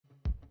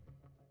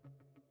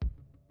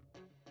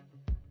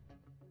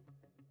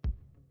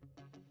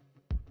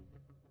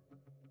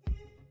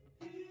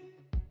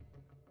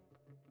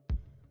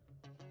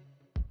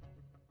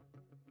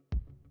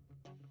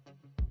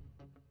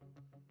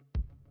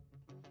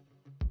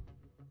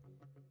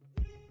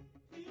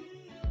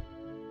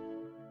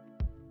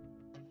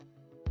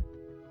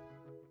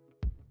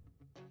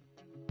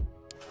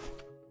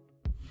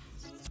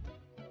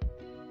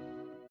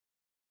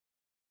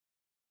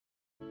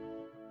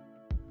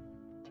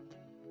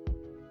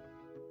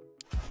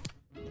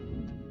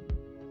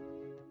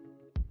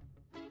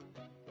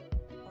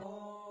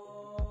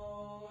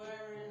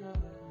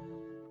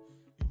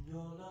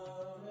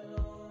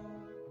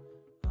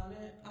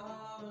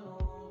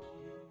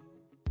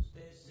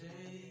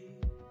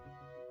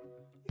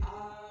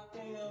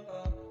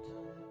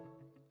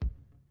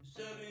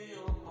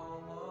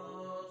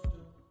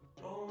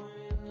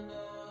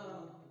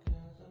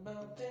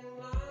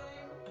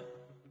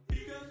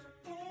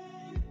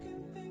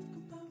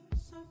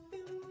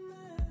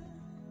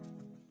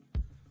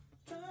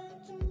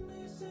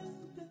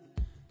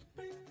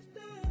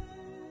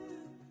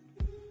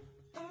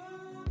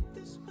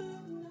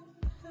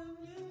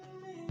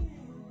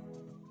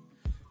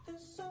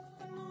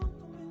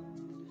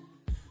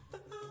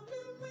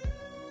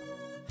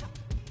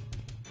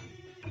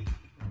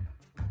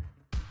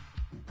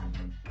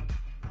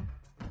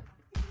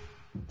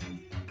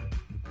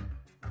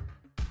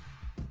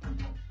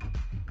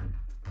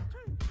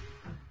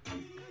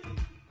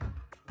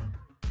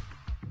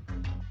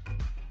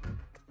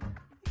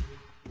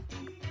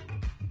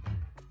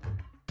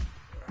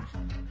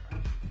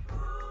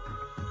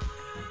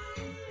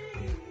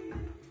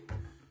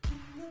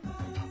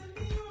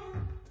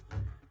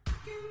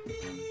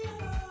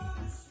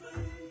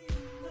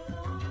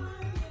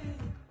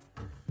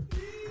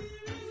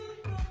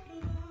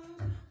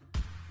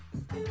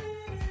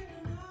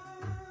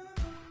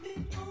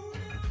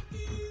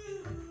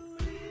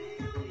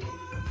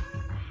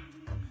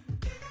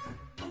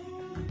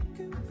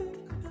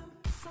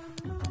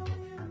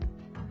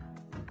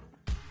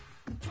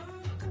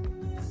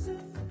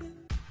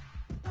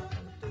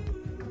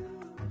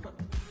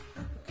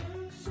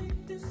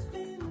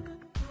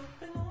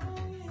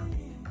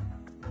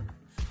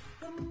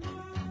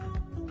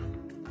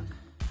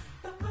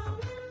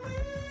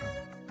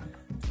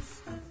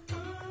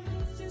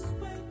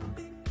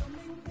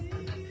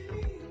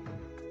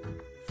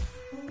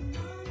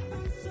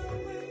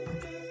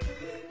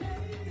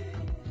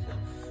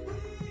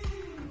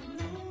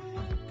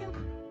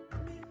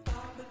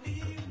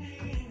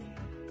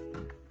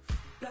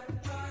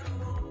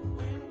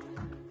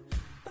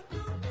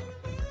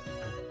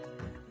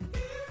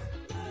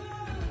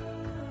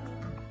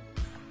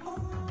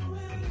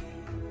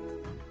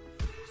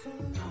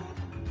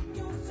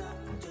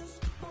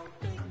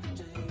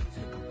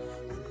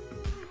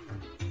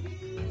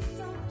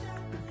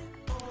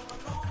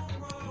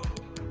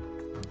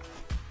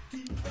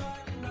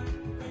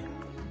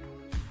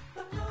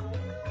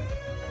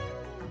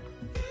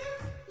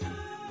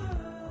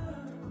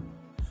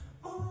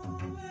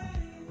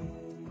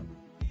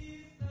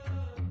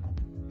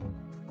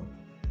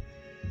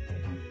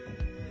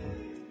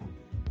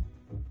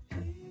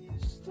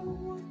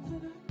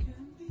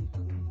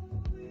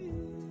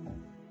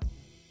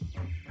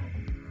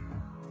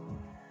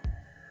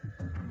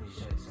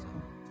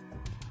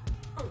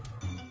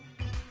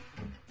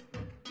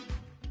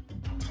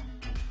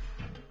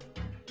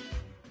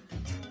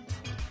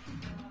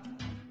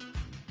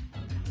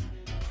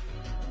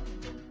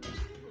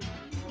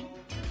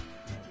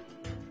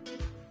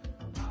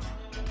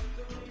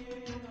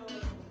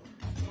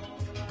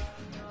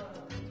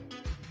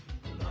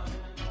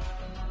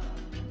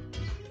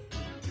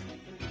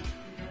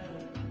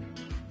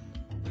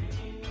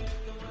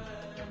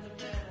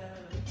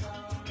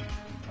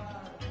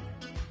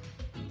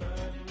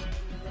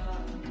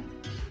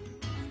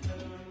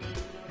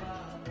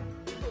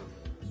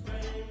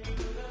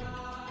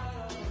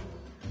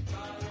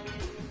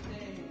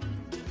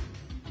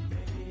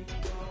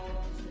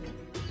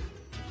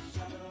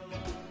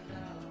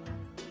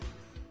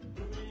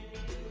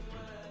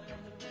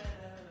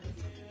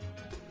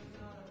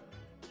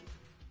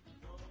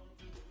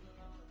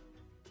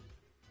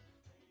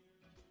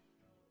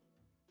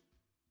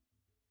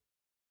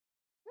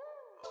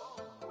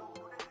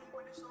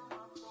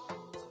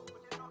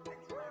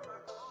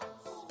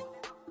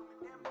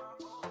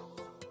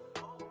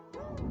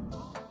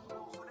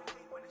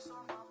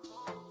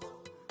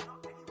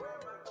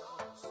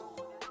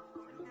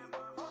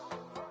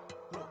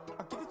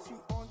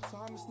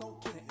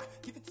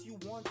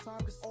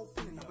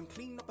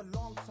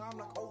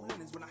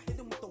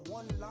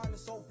line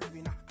is so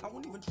blurry now. I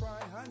won't even try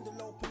and handle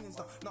low opinions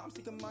now. Now I'm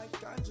sick of Mike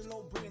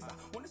Angelo brilliance now.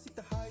 Wanna see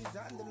the highs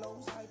and the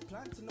lows. I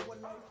plan to know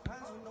what life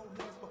has with no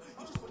limits, but you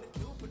just wanna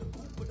kill for the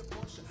coupe for the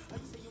Porsche.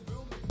 How you say you're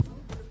real, make a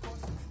tune for the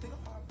cost. They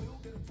know how I feel,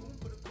 get a tune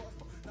for the cost.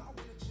 But now I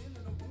wanna chill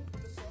in a room for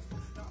the sauce.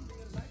 Now I'm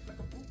living life like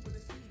a fruit with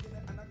a seed in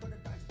it, and I got a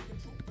dice speaking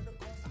truth for the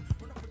cost.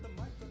 Run up with the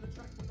mic on the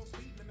track with no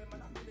speed limit,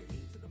 man. I'm in the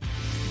heat to the.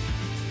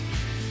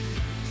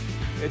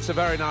 It's a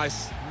very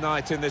nice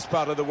night in this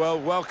part of the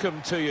world.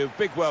 Welcome to you,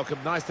 big welcome,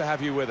 nice to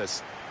have you with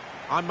us.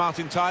 I'm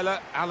Martin Tyler,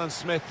 Alan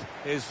Smith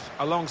is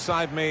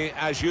alongside me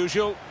as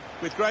usual.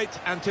 With great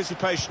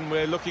anticipation,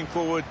 we're looking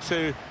forward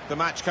to the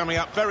match coming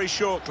up very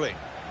shortly.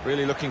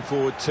 Really looking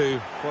forward to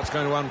what's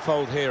going to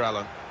unfold here,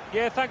 Alan.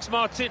 Yeah, thanks,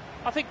 Martin.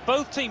 I think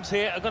both teams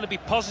here are going to be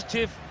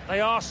positive. They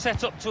are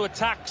set up to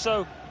attack,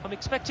 so I'm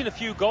expecting a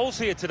few goals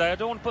here today. I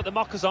don't want to put the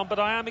mockers on, but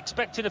I am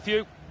expecting a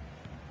few.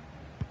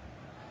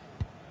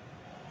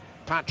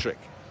 Patrick.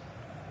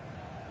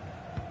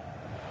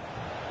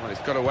 Well,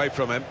 it's got away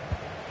from him.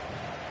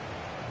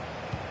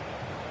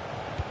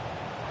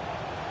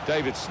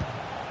 Davidson.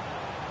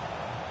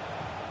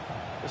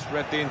 Just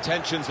read the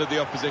intentions of the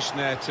opposition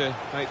there to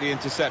make the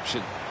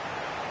interception.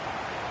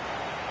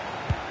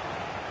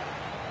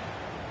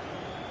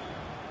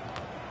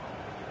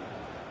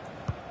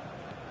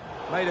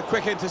 Made a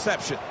quick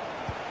interception.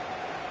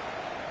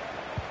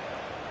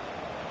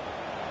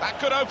 That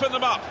could open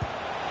them up.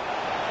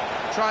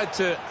 Tried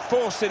to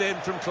force it in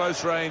from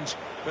close range,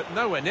 but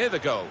nowhere near the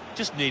goal.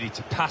 Just needed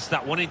to pass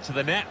that one into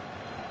the net.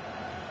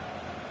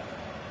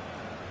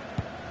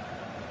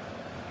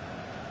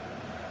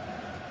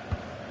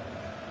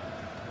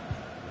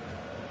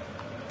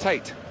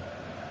 Tate.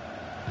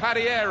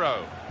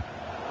 Padiero.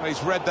 Well,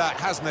 he's read that,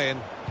 hasn't he,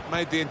 and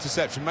made the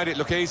interception. Made it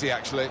look easy,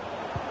 actually.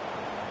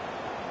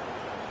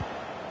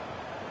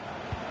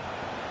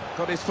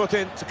 Got his foot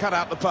in to cut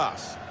out the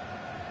pass.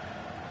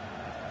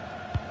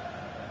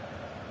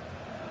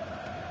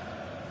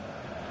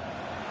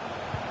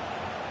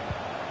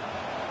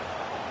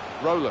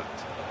 Roland.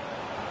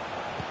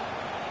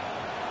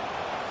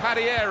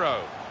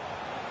 Padiero.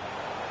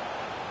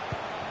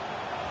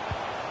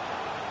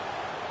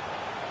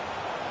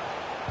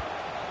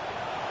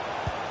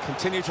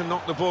 Continue to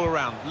knock the ball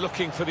around,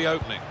 looking for the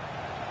opening.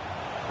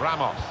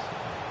 Ramos.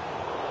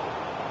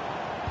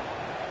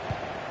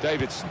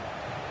 Davidson.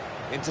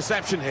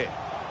 Interception here.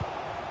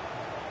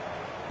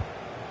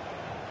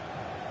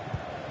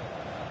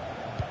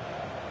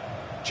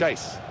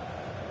 Chase.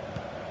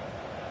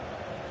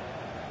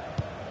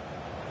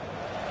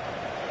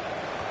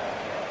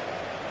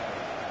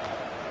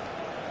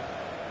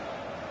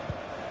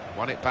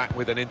 Won it back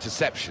with an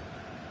interception.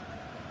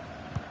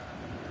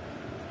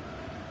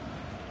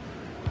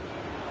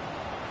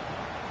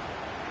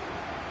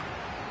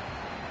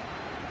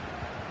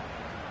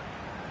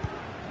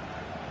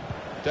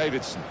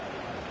 Davidson.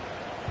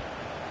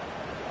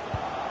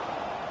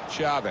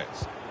 Chavez.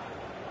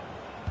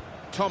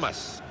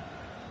 Thomas.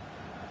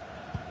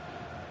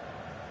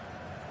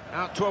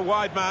 Out to a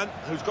wide man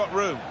who's got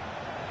room.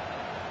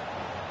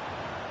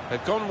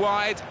 They've gone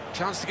wide,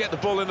 chance to get the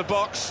ball in the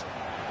box.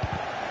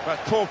 But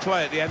poor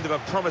play at the end of a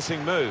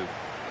promising move.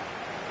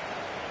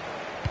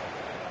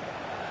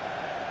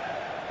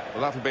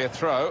 Well, that would be a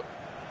throw.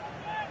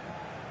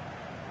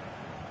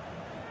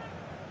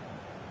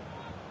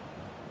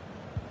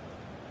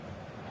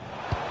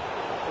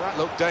 That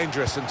looked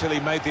dangerous until he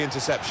made the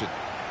interception.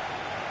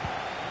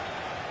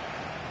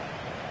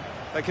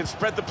 They can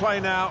spread the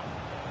play now,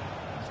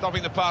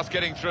 stopping the pass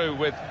getting through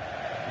with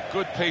a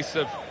good piece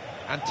of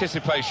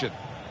anticipation.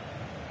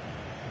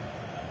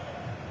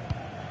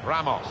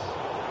 Ramos,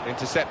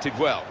 intercepted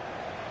well.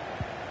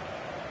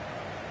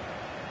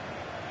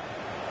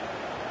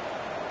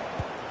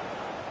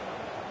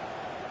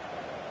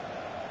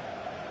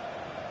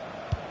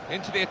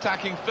 Into the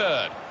attacking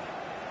third.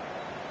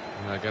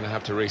 And they're going to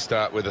have to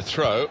restart with a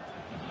throw.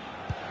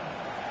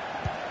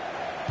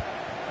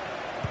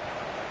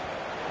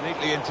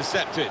 Neatly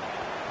intercepted.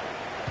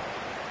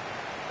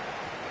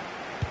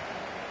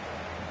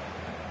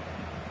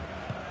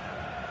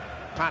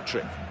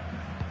 Patrick.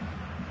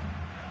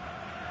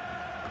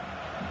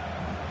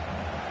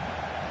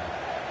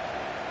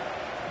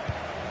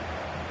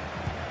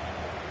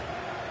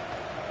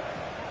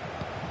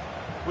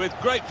 With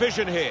great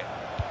vision here.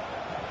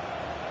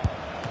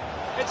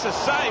 It's a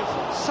save,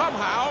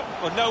 somehow.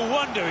 Well, no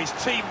wonder his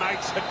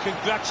teammates had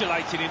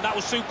congratulated him. That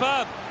was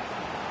superb.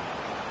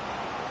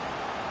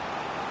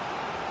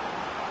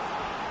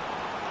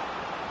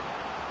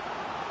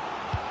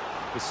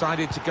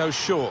 Decided to go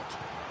short.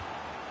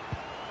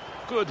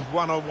 Good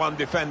one-on-one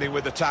defending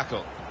with the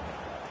tackle.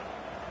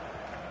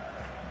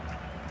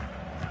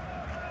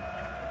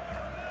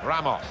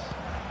 Ramos.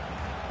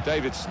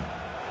 Davidson.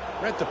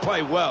 Read the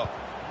play well.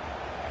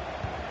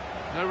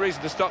 No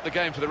reason to stop the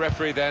game for the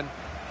referee then.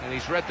 And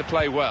he's read the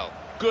play well.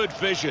 Good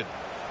vision.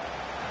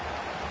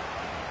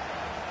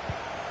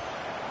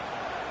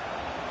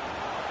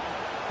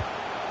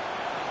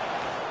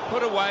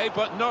 Put away,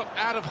 but not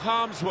out of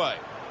harm's way.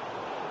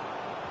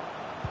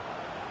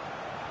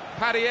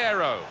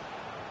 Padiero.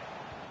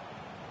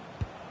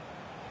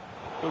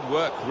 Good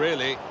work,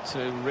 really,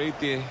 to read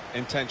the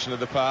intention of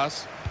the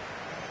pass.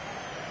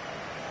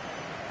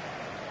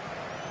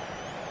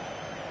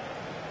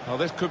 Well,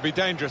 this could be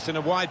dangerous in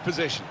a wide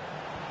position.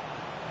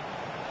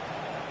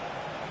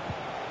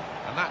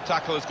 And that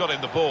tackle has got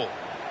him the ball.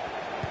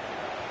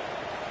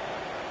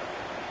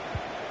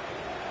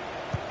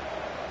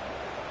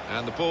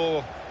 And the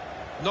ball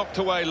knocked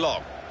away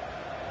long.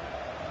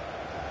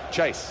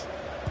 Chase.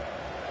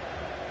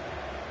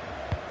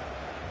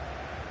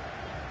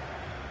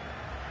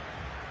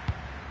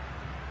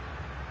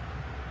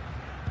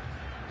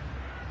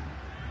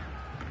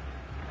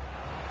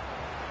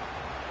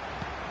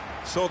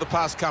 Saw the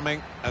pass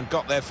coming and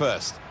got there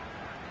first.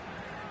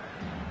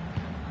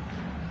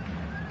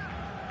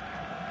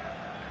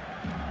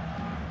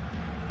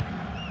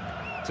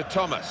 To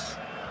Thomas.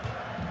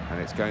 And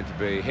it's going to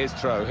be his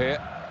throw here.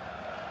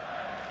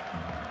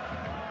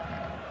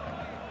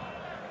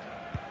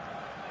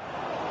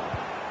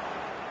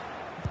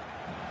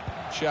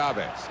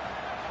 Chavez.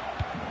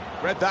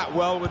 Read that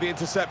well with the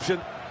interception.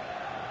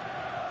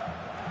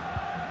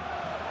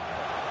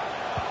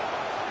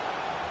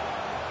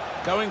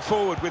 Going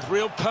forward with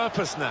real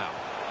purpose now.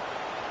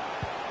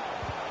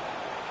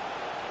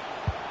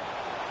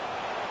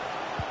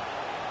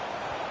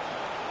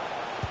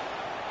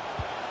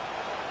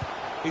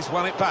 He's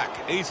won it back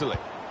easily.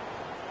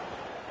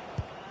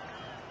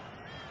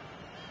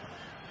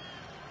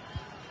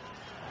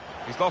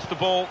 He's lost the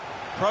ball,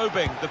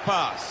 probing the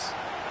pass.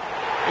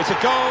 It's a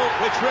goal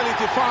which really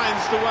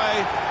defines the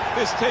way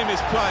this team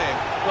is playing.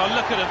 Well,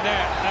 look at them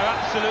there. They're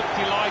absolutely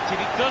delighted.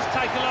 It does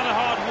take a lot of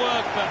hard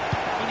work, but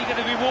when you get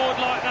a reward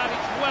like that,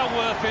 it's well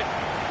worth it.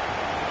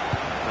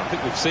 I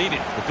think we've seen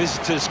it. The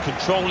visitors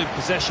controlling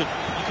possession.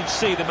 You can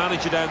see the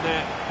manager down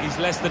there. He's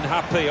less than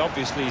happy.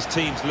 Obviously, his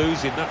team's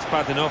losing. That's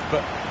bad enough,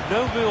 but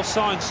no real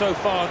sign so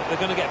far that they're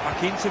going to get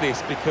back into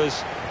this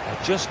because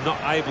they're just not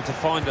able to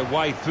find a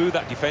way through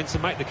that defence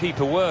and make the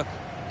keeper work.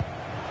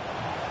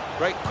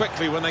 Break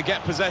quickly when they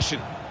get possession.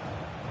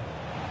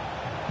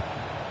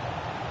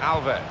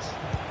 Alves.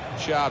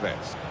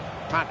 Chavez.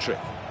 Patrick.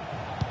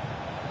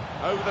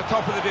 Over the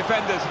top of the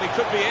defenders, and he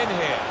could be in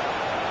here.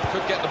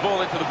 Could get the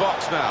ball into the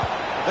box now.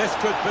 This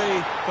could be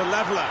the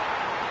leveller.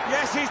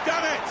 Yes, he's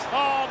done it!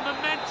 Oh,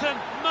 momentum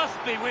must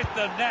be with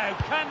them now.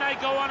 Can they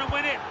go on and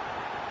win it?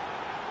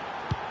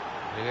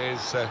 It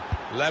is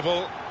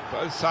level.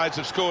 Both sides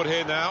have scored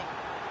here now.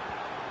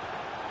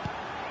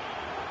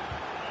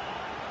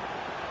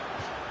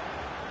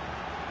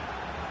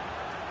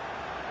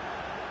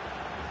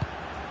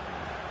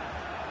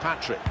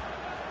 Patrick.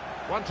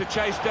 One to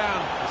chase down.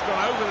 He's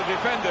gone over the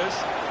defenders.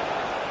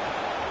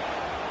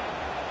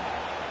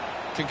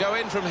 Can go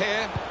in from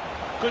here.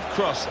 Good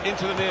cross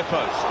into the near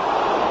post.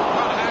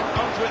 Can't hang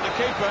onto it, the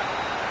keeper.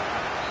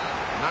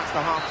 And that's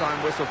the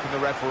half-time whistle from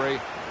the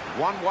referee.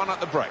 1-1 at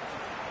the break.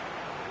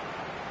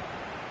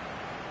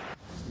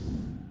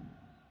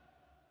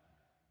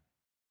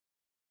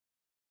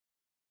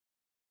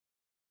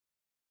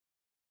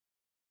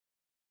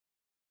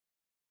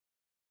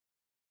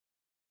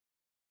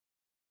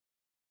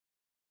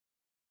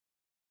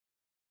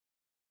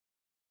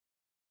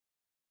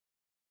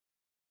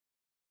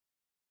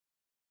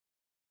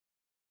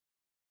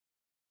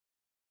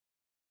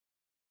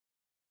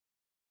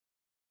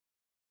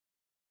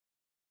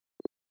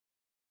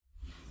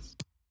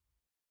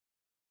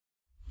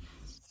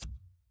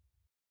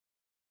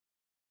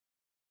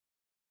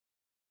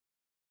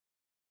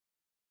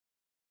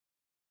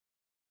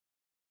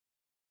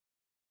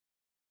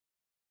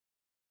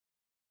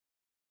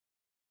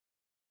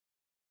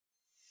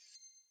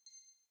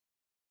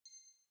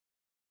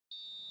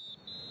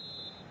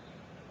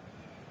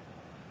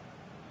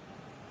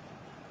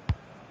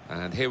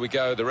 And here we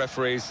go, the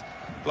referee's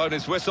blown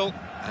his whistle,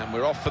 and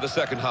we're off for the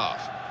second half.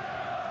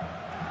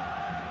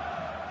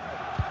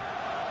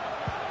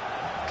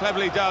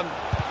 Cleverly done.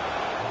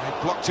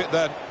 They blocked it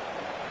then.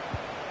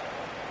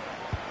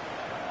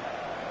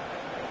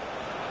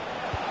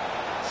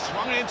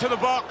 Swung into the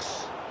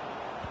box.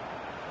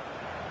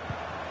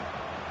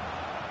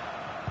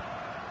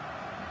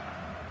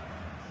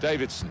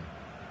 Davidson.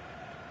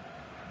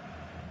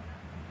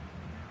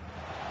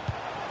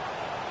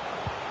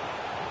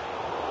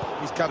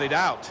 He's cut it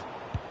out.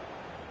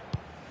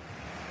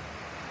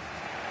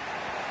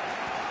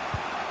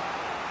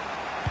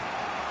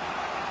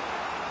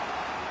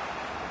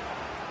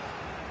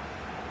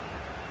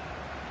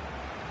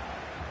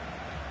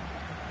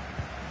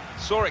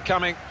 Saw it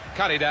coming,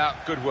 cut it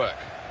out, good work.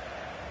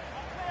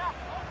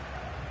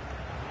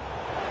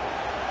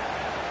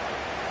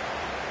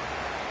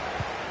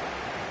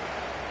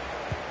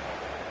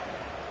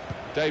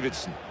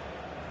 Davidson.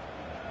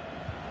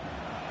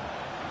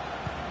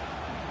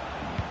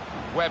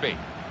 Webby.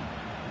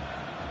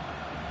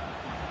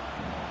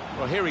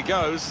 Well, here he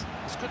goes.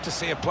 It's good to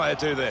see a player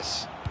do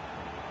this.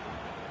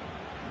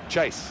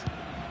 Chase.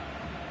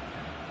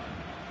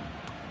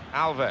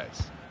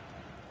 Alves.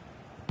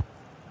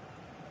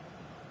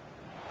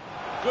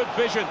 Good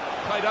vision.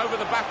 Played over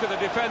the back of the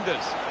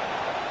defenders.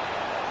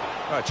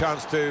 A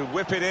chance to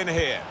whip it in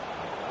here.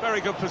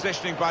 Very good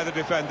positioning by the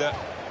defender.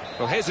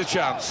 Well, here's a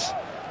chance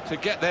to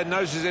get their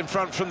noses in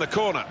front from the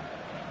corner.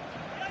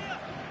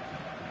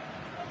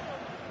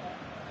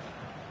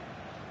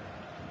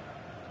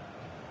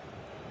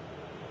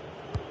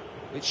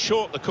 It's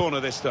short the corner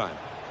this time.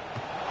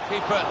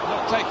 Keeper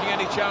not taking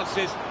any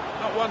chances,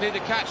 not wanting to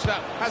catch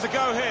that. Has a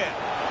go here.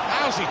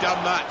 How's he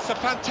done that? It's a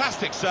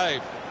fantastic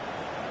save.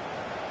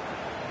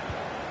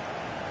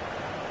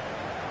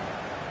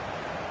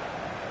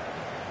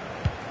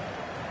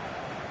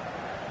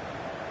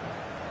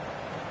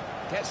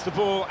 Gets the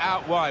ball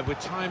out wide with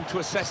time to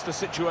assess the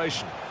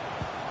situation.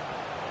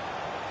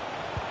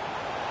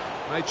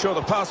 Made sure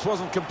the pass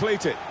wasn't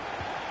completed.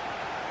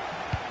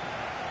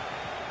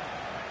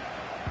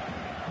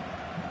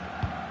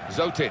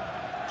 Zotin,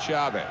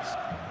 Chavez,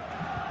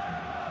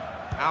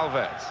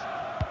 Alves,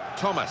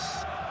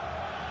 Thomas,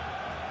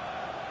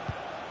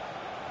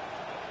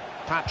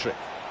 Patrick.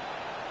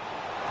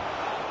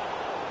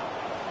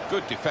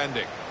 Good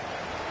defending.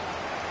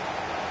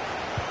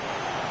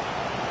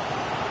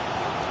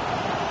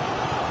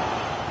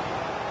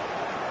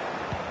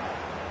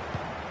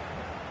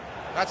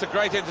 That's a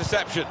great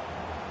interception.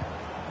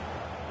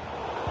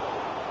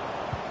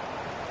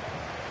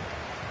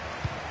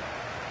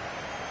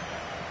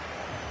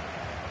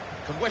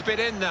 Can whip it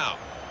in now.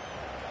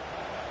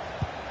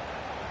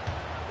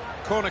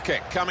 Corner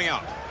kick coming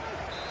up.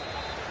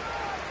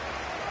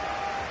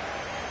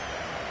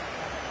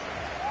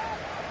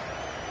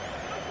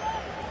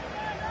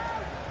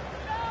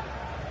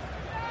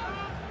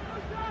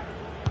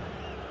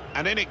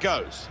 And in it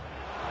goes.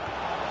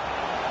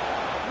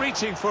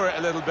 Reaching for it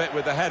a little bit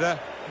with the header,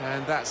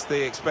 and that's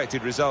the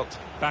expected result.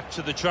 Back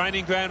to the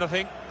training ground, I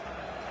think.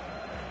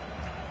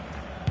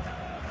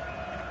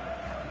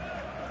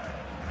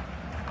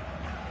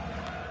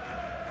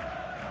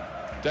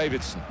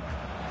 Davidson.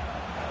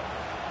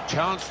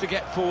 Chance to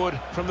get forward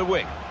from the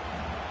wing.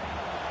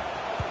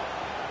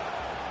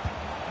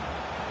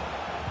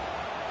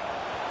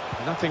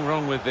 Nothing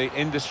wrong with the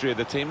industry of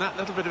the team. That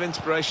little bit of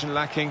inspiration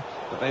lacking,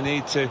 but they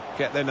need to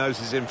get their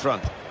noses in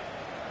front.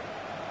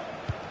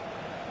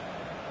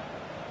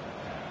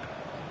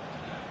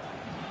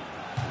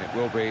 And it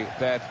will be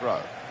their throw.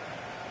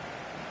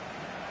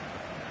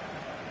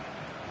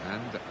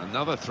 And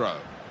another throw.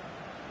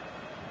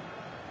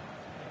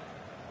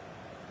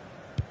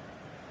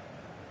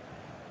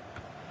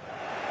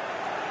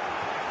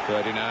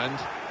 Ferdinand.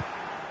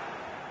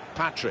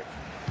 Patrick.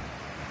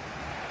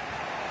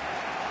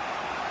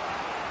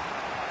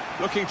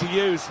 Looking to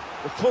use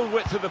the full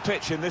width of the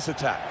pitch in this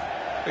attack.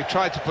 He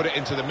tried to put it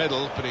into the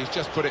middle, but he's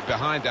just put it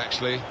behind,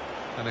 actually.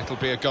 And it'll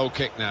be a goal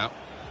kick now.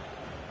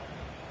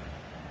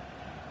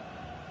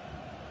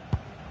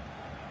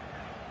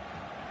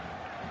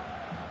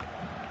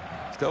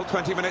 Still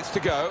 20 minutes to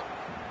go.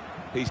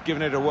 He's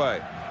given it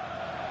away.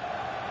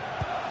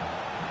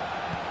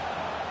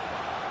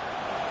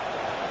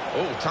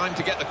 Oh, time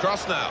to get the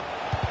cross now.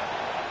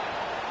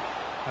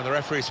 And the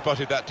referee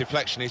spotted that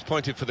deflection. He's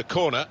pointed for the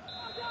corner.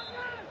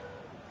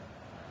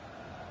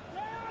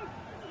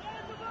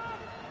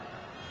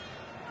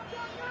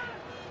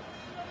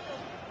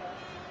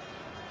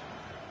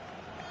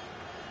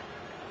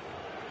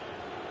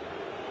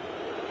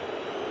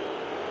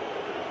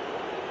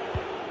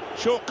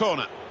 Short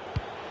corner.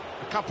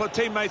 A couple of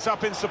teammates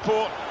up in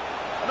support.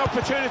 An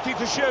opportunity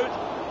to shoot.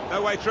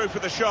 No way through for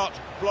the shot.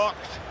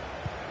 Blocked.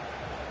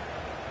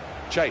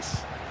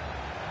 Chase.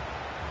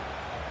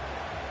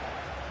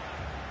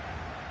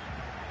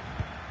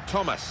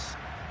 Thomas.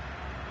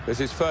 This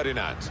is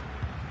Ferdinand.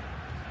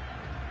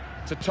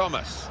 To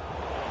Thomas.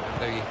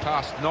 And the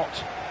pass not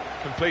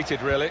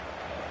completed, really.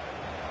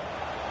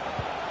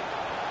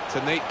 It's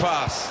a neat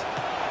pass.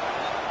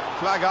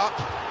 Flag up.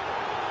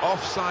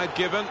 Offside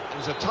given. It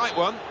was a tight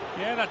one.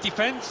 Yeah, that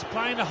defence,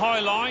 playing a high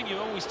line, you're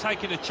always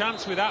taking a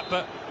chance with that,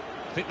 but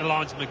I think the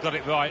linesman have got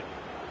it right.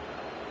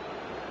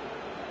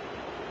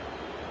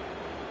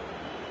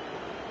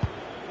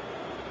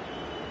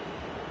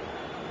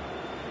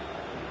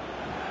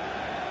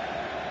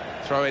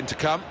 Throw in to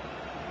come.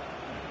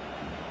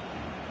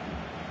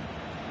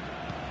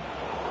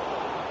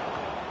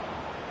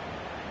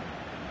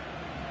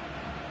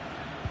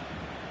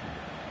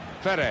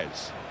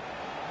 Perez.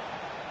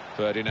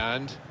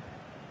 Ferdinand.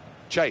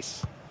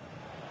 Chase.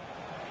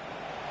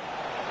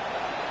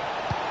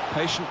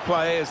 Patient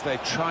play as they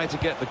try to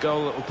get the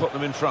goal that will put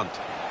them in front.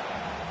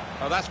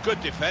 Oh, that's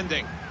good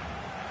defending.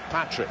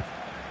 Patrick.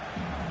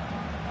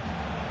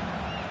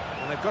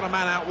 And they've got a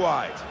man out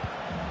wide.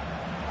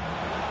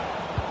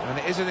 And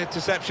it is an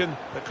interception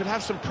that could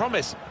have some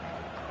promise.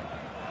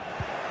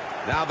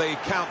 Now the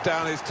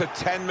countdown is to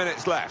 10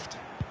 minutes left.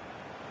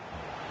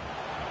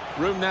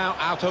 Room now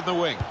out on the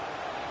wing.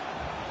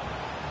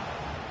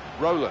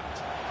 Roland.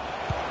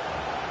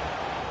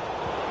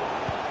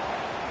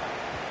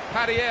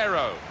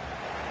 Padiero.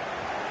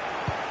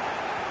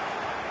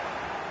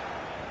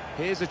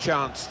 Here's a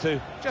chance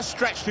to just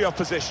stretch the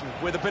opposition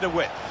with a bit of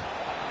width.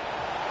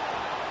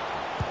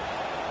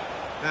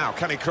 Now,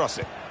 can he cross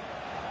it?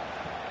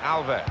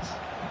 Alves.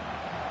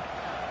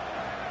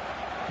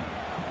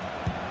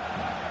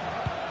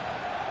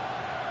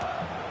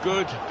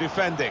 Good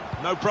defending,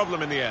 no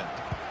problem in the end.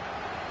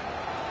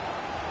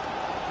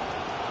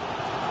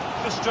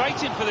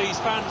 Frustrating for these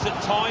fans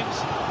at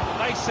times.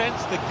 They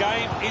sense the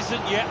game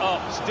isn't yet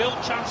up. Still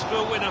chance for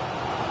a winner.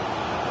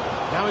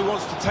 Now he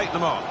wants to take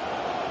them on.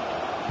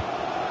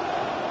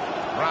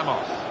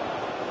 Ramos.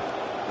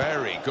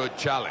 Very good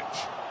challenge.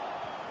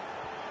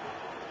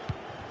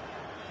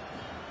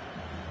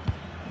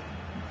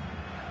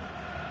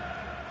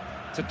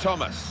 To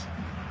Thomas.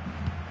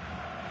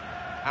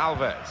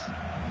 Alves.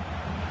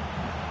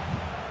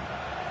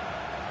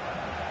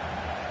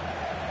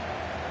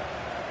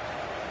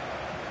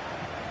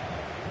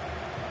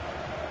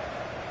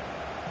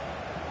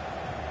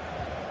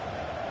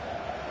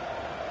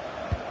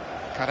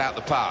 Cut out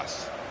the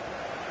pass.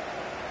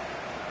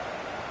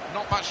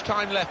 Not much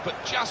time left, but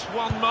just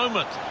one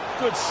moment.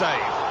 Good save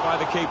by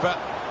the keeper.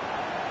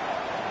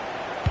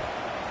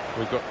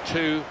 We've got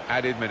 2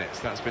 added minutes.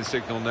 That's been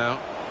signalled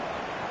now.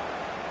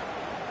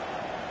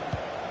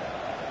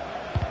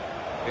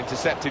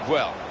 Intercepted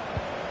well.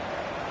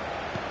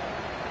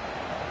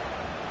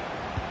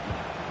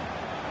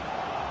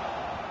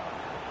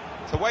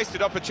 It's a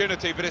wasted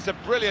opportunity, but it's a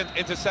brilliant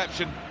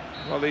interception.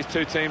 Well, these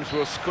two teams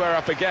will square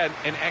up again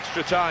in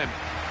extra time.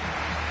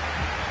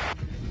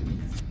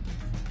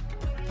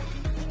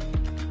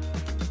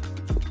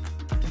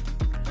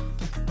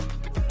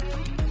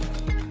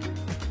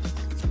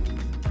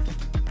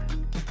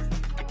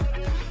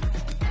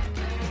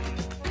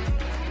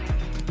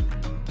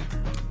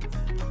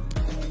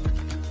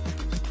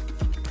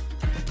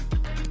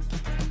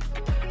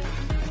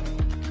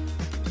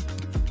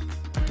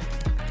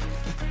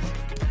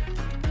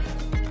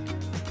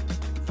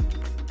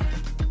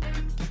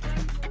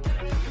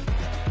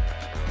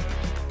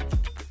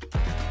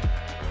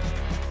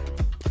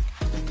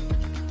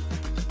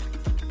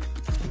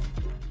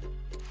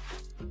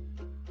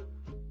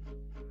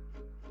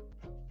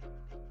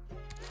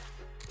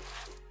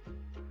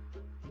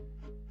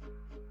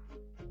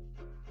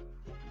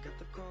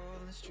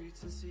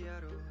 Streets in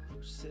Seattle.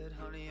 She said,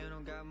 honey, I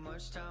don't got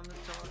much time to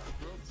talk.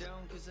 I broke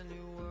down cause I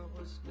knew what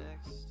was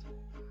next.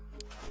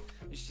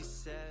 And she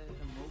said,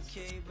 I'm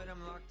okay, but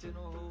I'm locked in a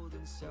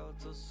holding cell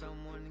till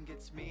someone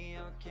gets me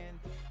out. Can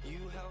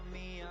you help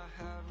me? I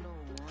have no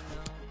one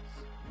else.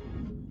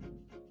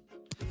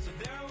 So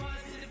there I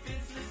was, a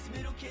defenseless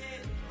middle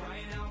kid,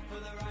 crying out for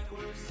the right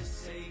words to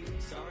say.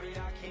 Sorry,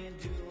 I can't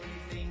do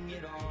anything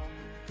at all.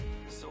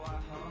 So I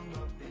hung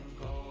up and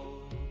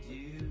called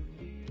you.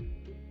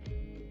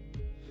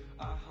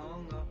 I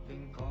hung up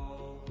and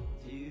called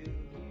you.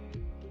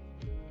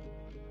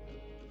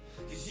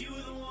 'Cause you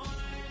were the one.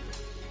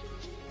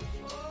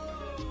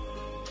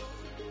 Oh,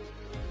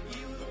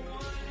 you were the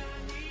one I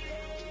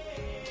needed.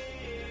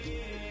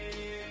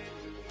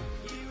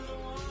 You were the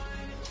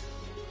one.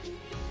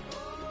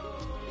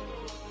 Oh,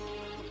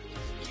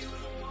 you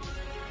were the one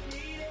I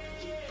needed.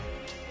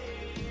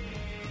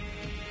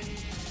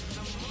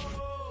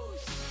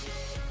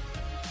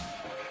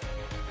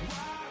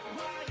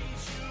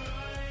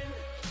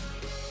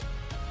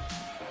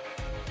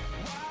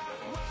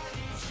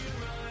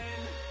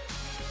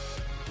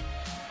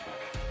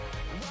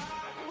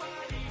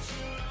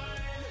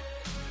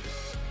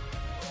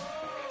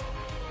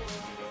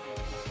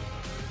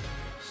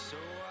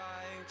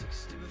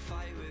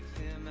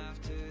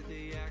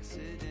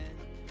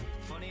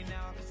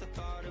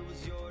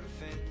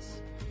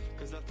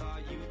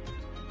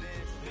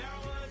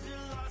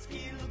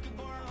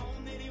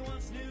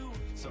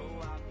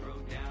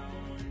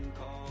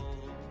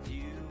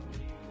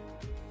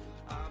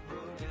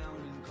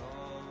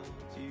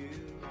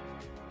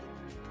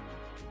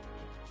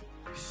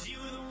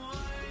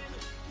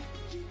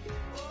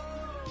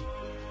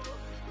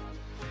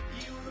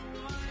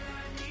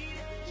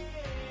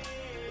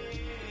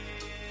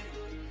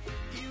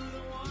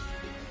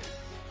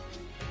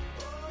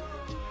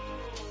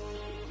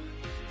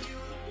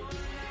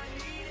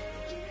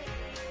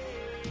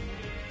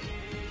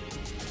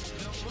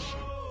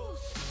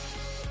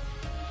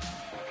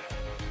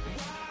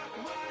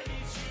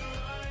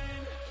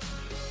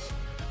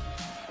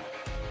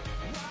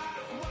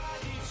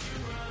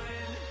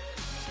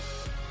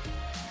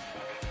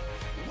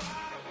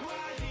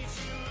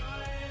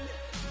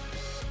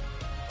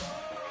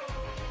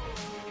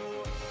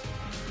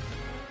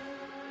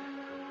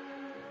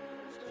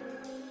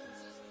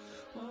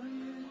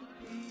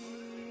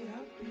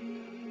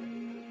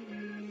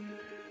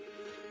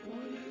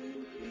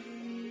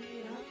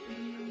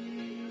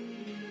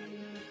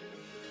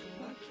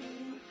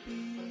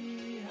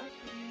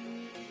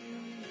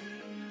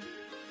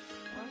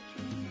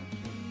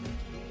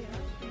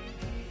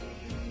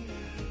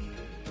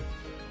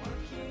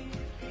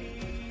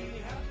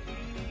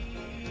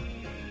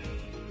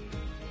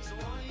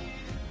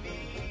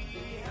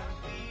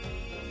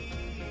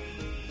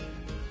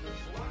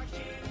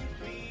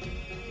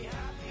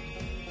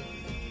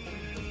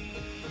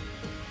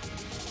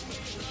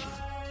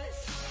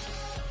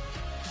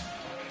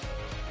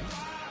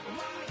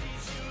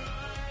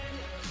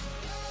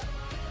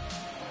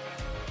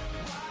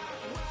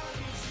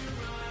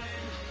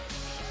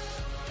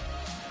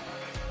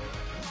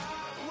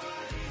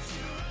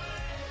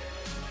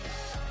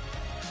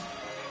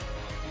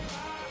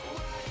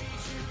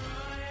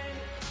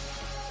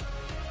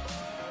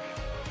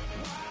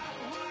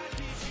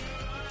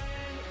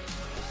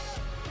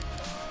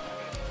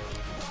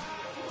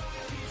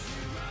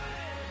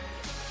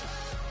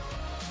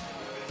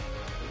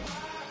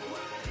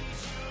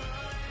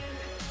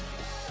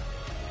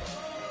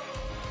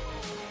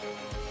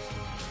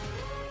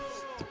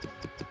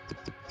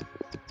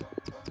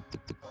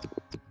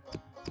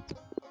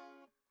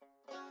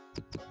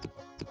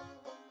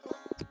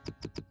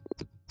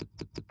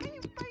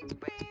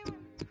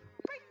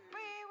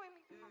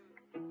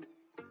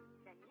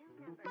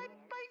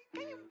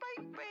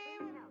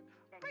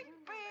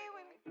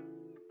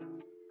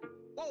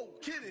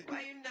 Get it. Why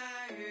you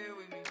not here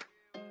with me?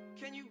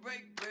 Can you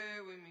break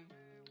bread with me?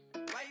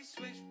 Why you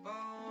switch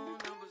phone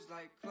numbers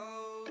like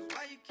clothes?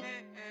 Why you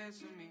can't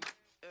answer me?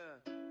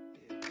 Yeah,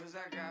 cause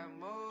I got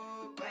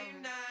more. Why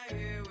you not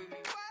here with me?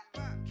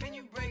 Can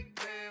you break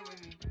bread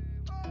with me?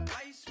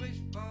 Why you switch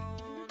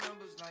phone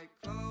numbers like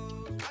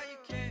clothes? Why you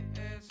can't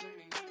answer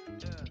me?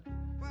 Yeah,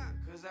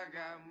 cause I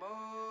got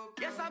more.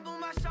 Yes, I blew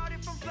my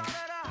shawty from Florida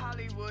to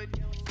Hollywood.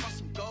 Want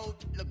some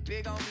gold, look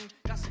big on me.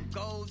 Got some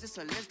goals, it's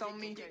a list on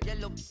me.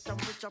 Yellow, I'm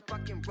rich, I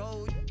rock and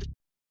roll.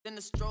 Then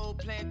the strobe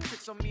playing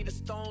tricks on me. The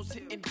stones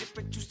hitting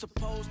different, you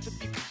supposed to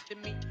be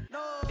f***ing me.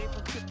 No, they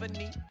from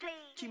Tiffany.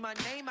 Keep my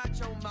name out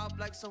your mouth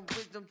like some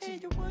wisdom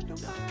teeth. You wonder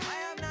why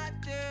I'm not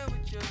there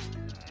with you.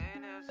 I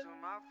ain't answer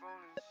my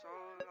phone in so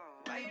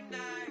long. Why you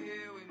not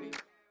here with me?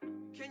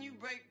 Can you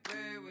break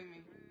bread with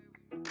me?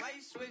 Why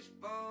you switch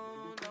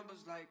phone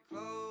numbers like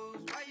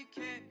clothes? Why you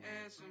can't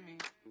answer me?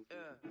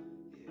 Yeah,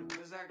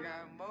 cause I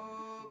got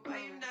more. Why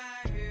you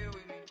not here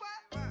with me?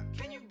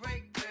 Can you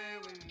break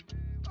bread with me?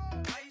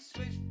 Why you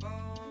switch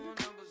phone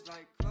numbers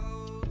like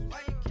clothes?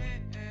 Why you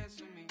can't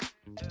answer me?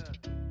 Yeah,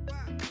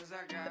 cause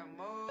I got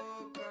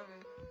more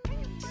coming.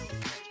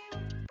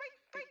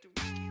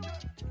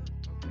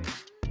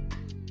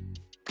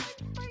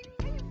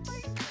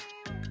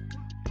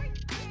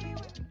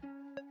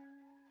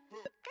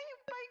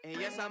 And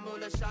yes, I'm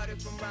Mula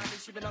Shawty from Raleigh.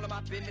 She been all of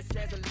my business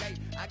as of late.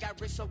 I got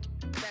rich so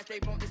fast they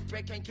want this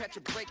break, can't catch a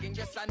break. And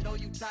yes, I know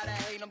you tired of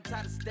hating, I'm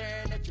tired of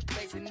staring at your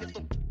face. And if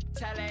I'm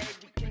tally,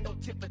 we can go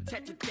tit for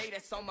tat today.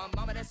 That's on my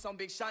mama, that's on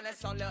Big Sean,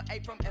 that's on Lil A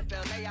from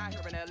FLA. I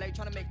here in LA,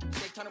 tryna make a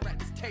shake, tryna rap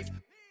this case.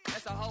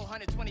 That's a whole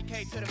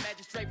 120K to the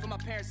magistrate for my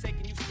parents' sake.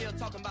 And you still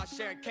talking about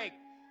sharing cake.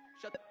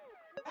 Shut the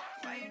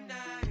why you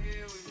not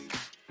here with me?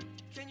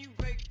 Can you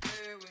break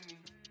bread with me?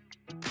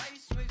 Why you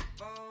switch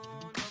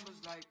phone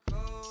numbers like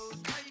clothes?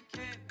 Why you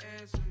can't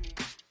answer me?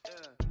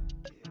 Yeah,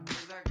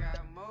 cause I got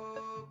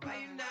more. Why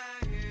you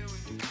not here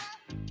with me?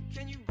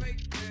 Can you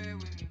break bread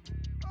with me?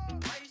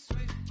 Why you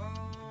switch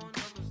phone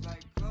numbers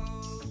like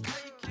clothes? Why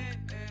you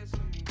can't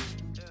answer me?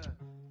 Yeah,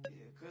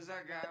 cause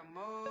I got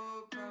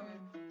more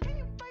coming. Can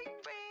you break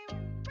bread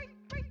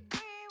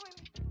with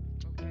me?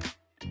 Okay.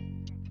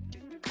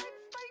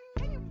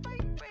 Can you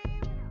break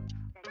bread with me?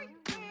 Break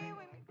bread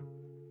with me.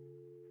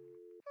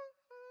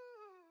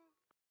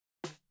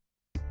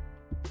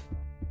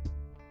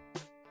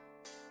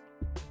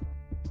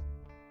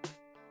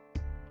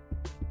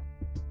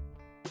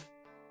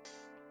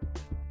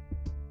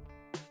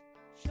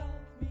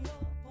 Shove me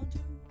up onto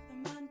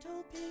the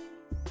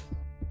mantelpiece.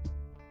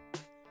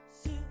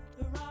 Sit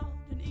around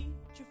and eat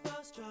your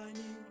first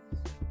Chinese.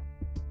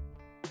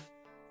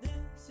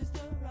 This is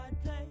the right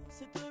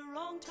place at the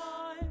wrong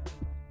time.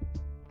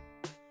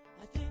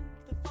 I think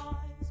the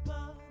fire's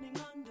burning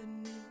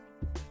underneath.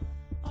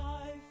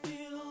 I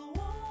feel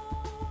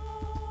warm.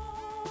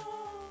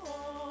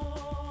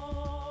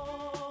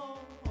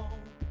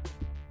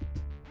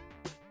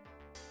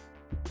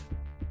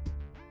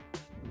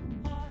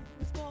 I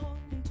was born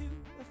into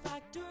a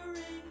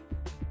factory.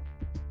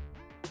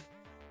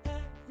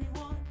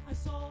 Everyone I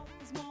saw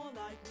was more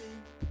like me.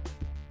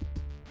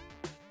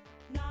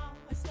 Now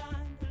I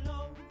stand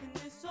alone in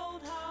this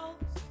old house.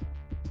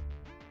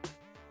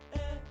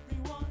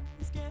 Everyone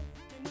is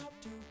getting up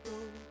to go.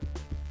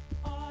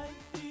 I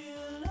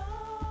feel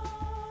lonely.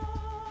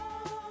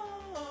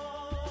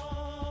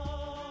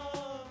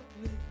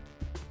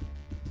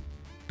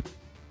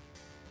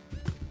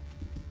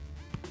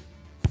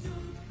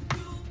 Soon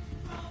you'll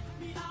throw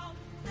me out,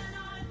 then I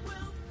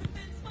will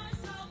convince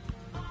myself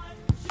I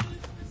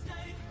should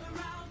stay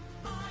around.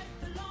 I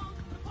belong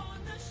upon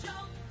the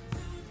shelf.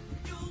 Soon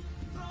you'll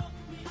throw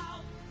me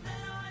out,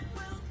 then I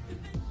will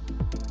convince.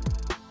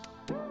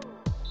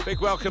 Big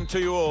welcome to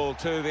you all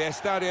to the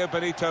Estadio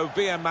Benito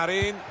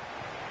Villamarin.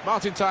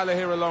 Martin Tyler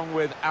here along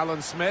with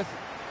Alan Smith.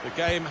 The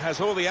game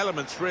has all the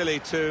elements really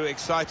to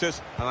excite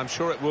us, and I'm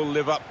sure it will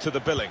live up to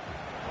the billing.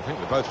 I think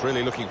we're both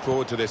really looking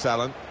forward to this,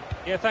 Alan.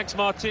 Yeah, thanks,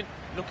 Martin.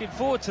 Looking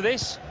forward to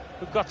this.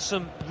 We've got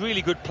some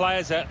really good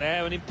players out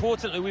there, and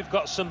importantly, we've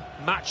got some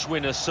match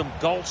winners, some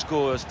goal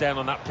scorers down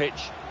on that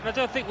pitch. And I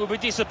don't think we'll be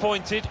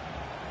disappointed.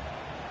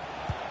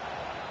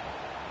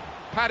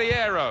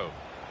 Padiero.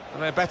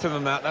 And they're better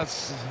than that.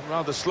 That's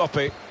rather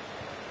sloppy.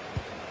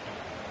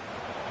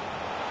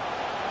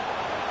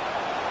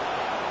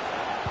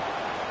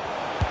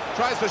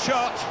 Tries the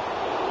shot.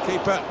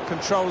 Keeper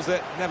controls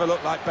it. Never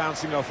looked like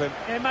bouncing off him.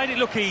 Yeah, it made it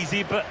look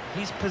easy, but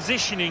his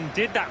positioning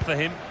did that for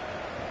him.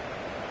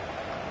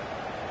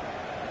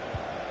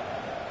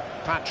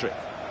 Patrick.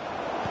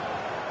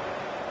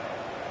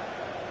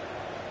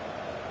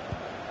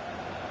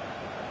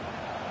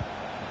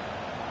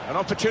 An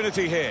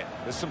opportunity here.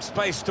 There's some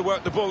space to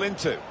work the ball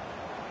into.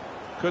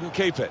 Couldn't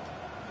keep it.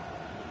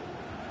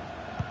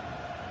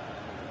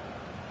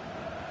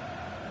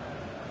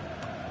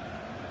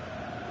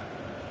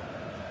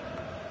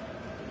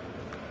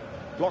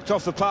 Blocked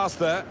off the pass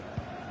there.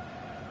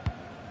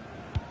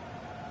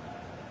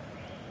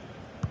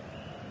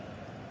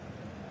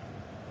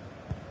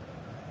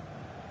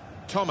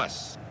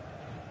 Thomas.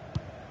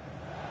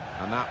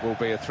 And that will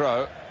be a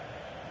throw.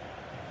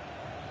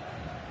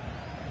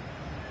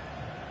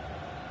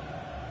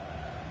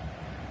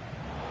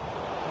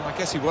 Well, I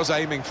guess he was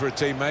aiming for a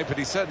teammate, but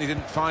he certainly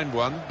didn't find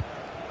one.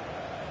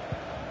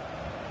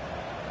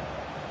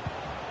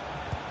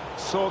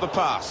 Saw the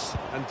pass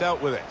and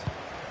dealt with it.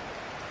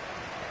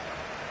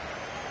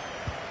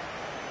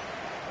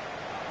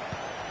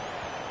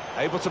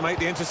 Able to make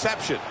the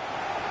interception.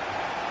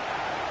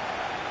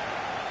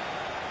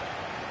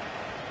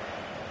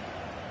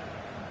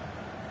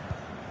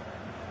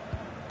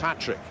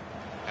 Patrick,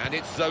 and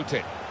it's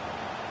Zotin.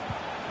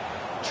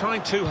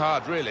 Trying too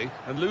hard, really,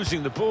 and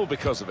losing the ball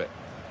because of it.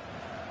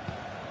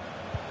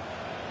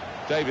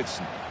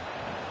 Davidson.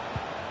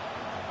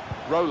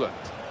 Roland,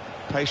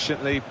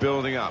 patiently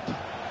building up.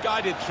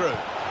 Guided through.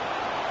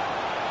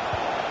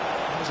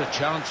 There's a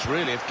chance,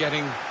 really, of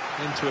getting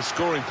into a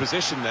scoring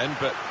position then,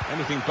 but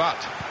anything but.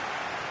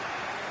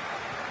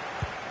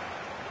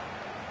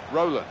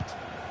 Roland.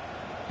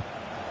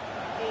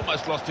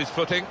 Almost lost his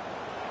footing,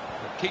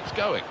 but keeps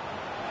going.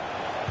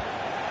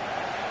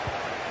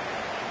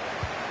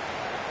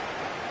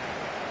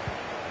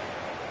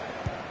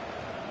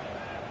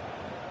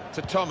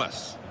 To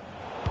Thomas.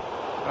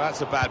 That's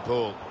a bad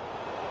ball.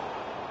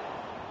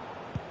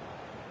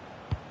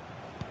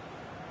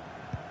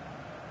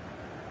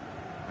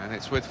 And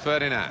it's with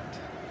Ferdinand.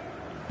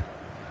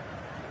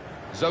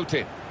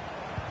 Zotin.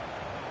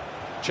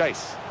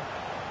 Chase.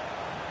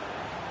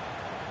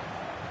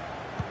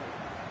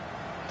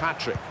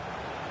 Patrick.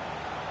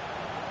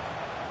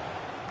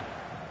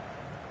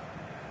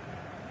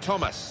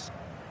 Thomas.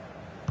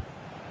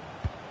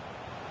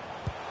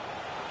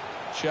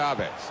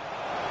 Chavez.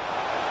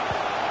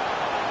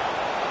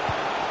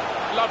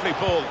 Lovely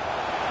ball.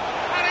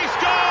 And he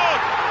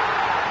scored!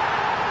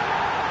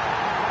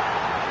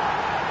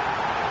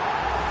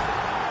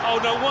 Oh,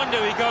 no wonder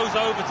he goes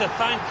over to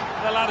thank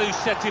the lad who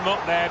set him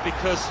up there,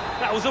 because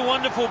that was a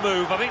wonderful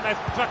move. I think they've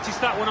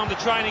practiced that one on the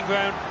training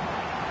ground.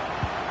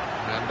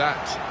 And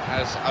that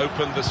has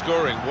opened the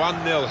scoring.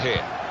 1-0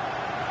 here.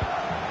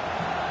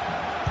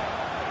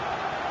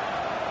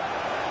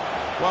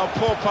 Well,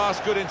 poor pass,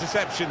 good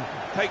interception.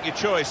 Take your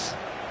choice.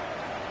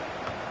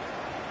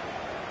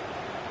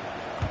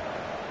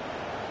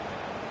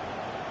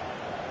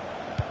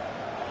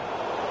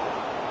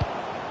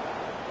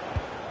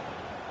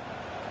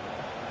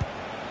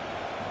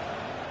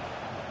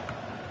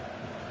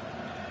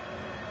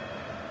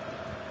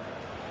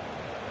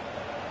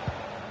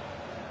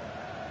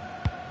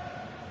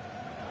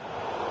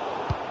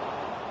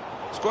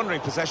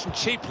 Squandering possession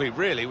cheaply,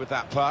 really, with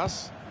that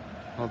pass.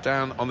 Well,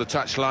 down on the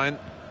touchline,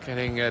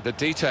 getting the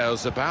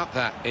details about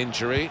that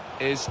injury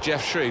is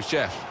Jeff Shreves.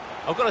 Jeff.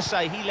 I've got to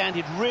say, he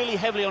landed really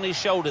heavily on his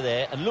shoulder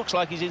there and looks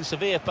like he's in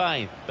severe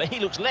pain. But he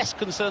looks less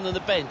concerned than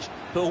the bench,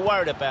 who are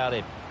worried about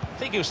him. I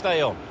think he'll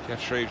stay on.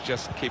 Jeff Shreves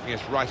just keeping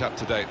us right up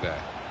to date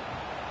there.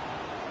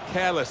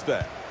 Careless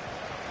there.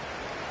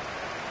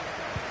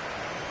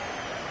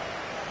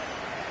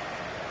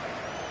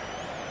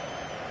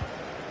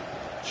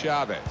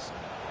 Chavez.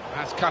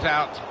 That's cut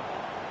out.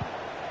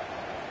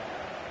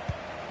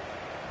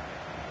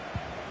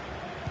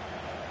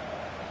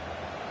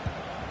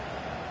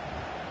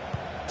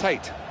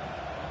 Tate.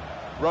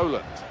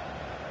 Roland.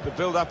 The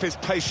build-up is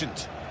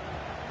patient.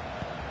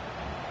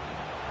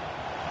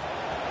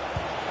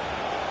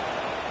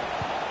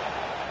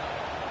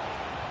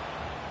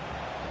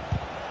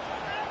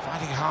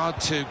 Fighting hard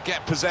to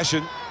get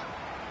possession.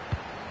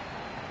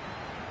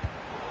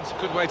 It's a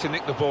good way to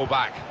nick the ball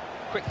back.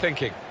 Quick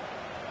thinking.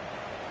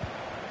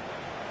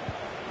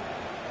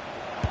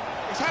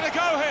 He's had a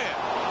go here.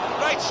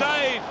 Great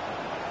save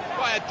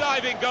by a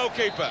diving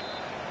goalkeeper.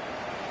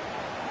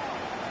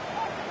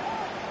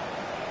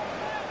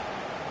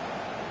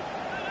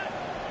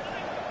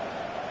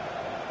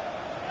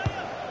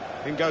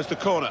 In goes the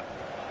corner.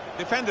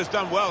 Defender's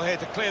done well here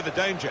to clear the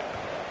danger.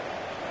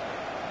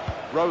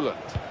 Roland.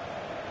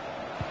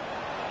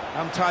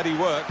 Untidy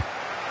work.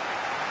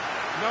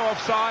 No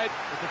offside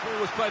as the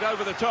ball was played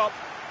over the top.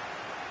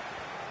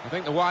 I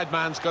think the wide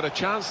man's got a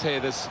chance here.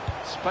 There's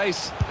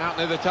space out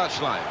near the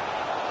touchline.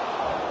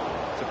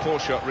 It's a poor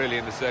shot, really,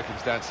 in the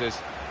circumstances.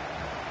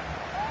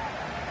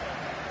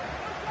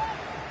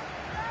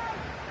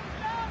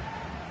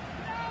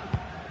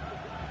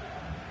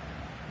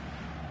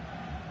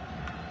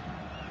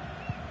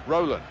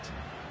 Roland.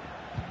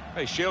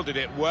 He shielded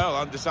it well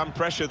under some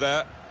pressure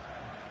there.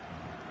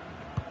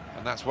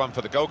 And that's one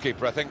for the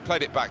goalkeeper, I think.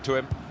 Played it back to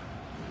him.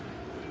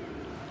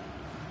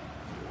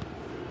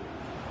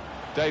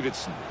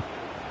 Davidson.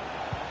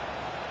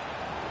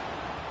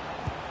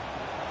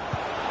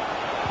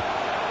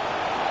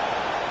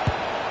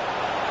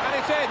 And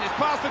it's in. It's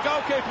past the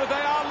goalkeeper.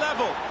 They are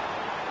level.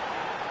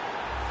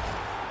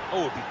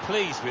 Oh, would be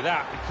pleased with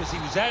that, because he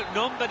was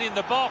outnumbered in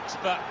the box,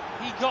 but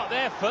he got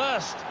there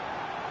first.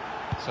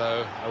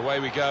 So away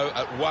we go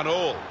at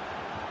 1-1.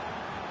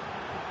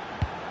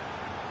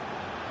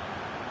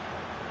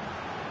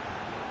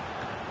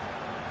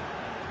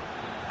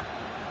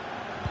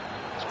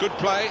 It's good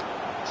play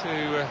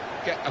to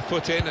get a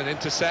foot in and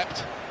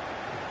intercept.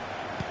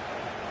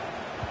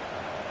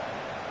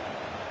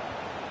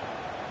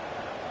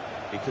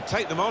 He could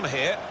take them on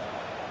here.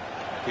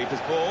 Keeper's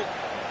ball.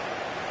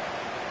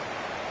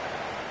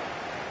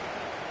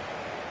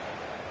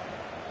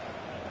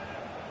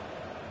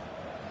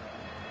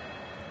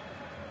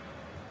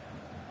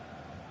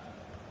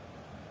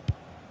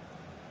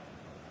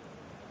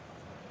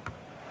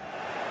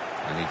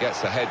 And he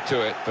gets the head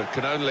to it, but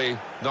can only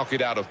knock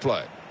it out of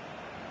play.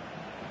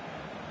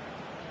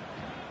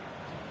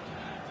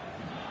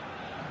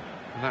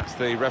 And that's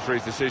the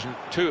referee's decision.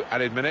 2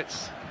 added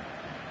minutes.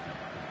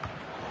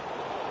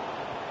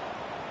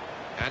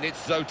 And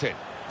it's Zotin.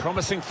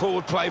 Promising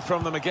forward play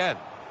from them again.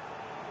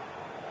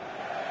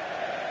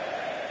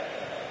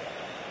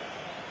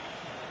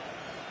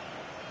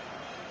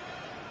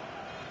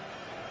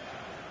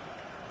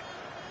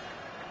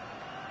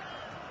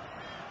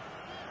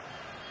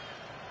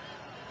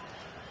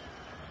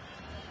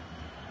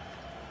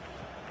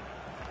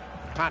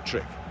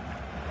 Patrick.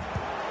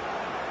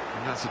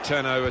 And that's a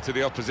turnover to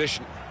the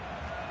opposition.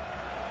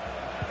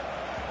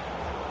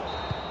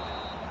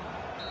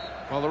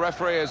 Well, the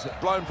referee has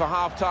blown for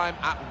half-time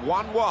at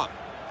 1-1.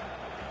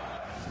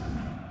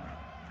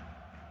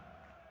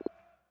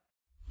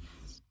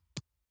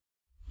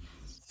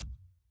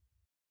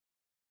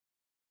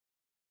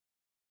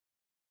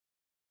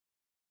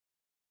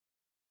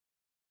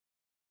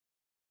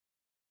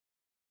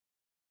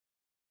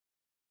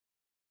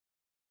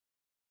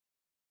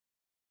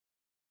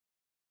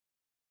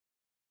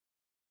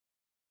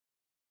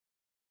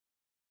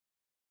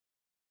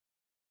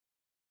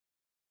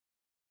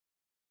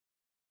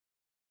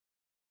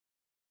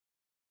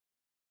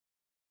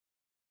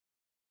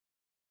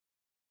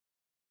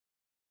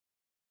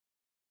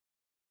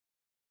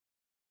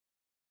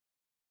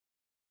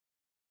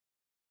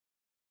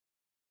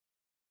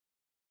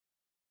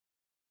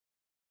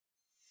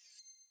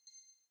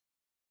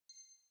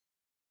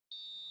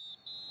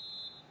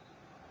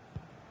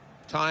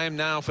 Time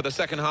now for the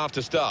second half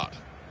to start.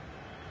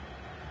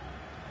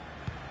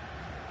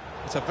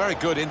 It's a very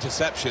good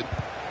interception.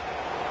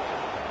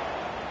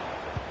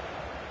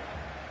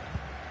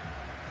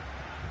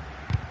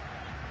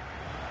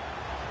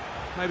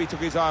 Maybe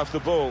took his eye off the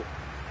ball.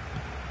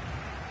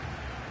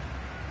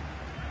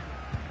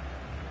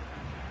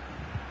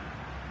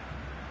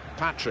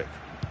 Patrick.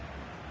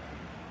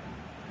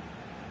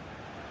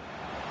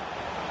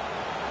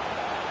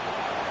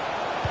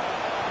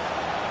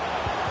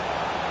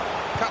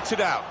 Cuts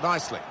it out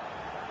nicely.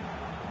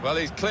 Well,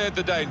 he's cleared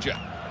the danger.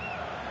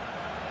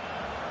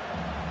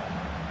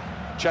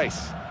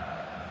 Chase.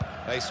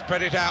 They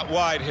spread it out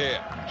wide here.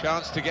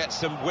 Chance to get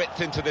some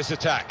width into this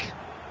attack.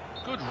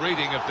 Good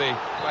reading of the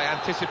play,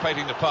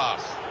 anticipating the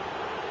pass.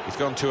 He's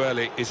gone too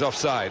early, he's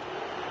offside.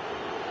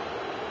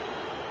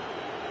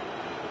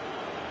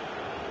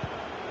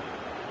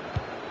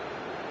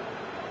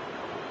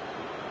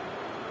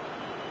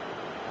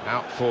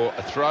 Out for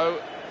a throw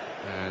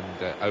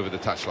and over the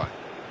touchline.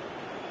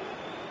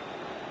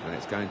 And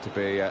it's going to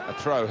be a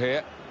throw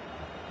here.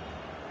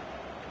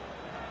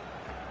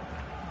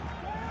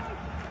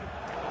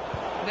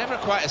 Never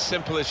quite as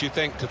simple as you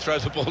think to throw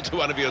the ball to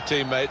one of your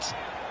teammates.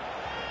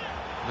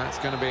 And that's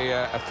going to be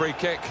a free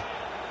kick.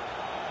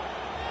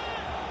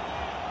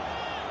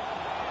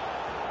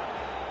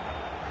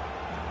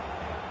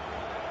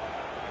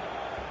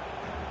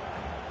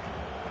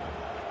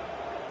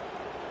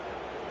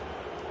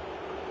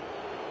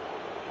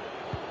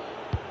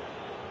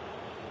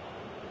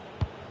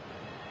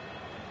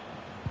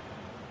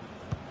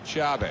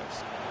 Chavez.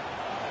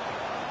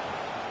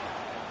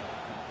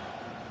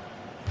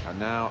 And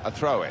now a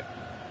throw-in.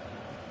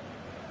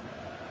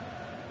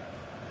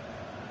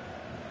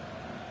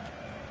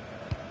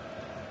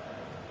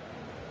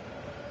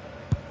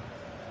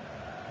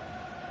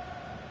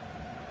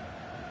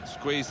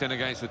 Squeezed in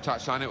against the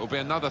touchline. It will be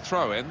another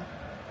throw-in.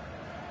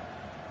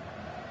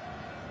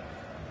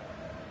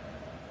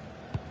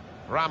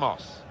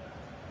 Ramos.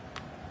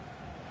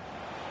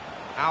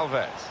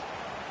 Alves.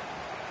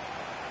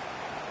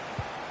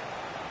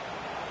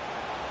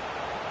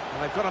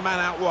 And they've got a man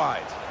out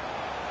wide.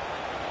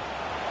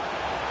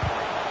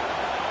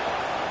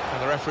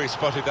 And the referee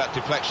spotted that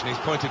deflection. He's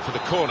pointed for the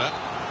corner.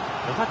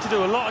 They've had to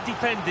do a lot of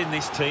defending,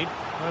 this team,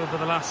 over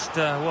the last,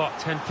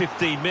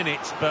 10-15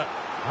 minutes, but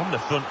on the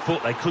front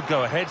foot, they could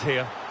go ahead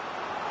here.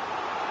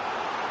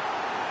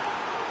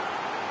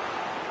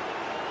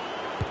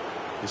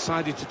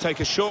 Decided to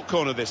take a short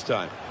corner this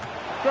time.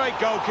 Great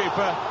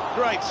goalkeeper,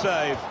 great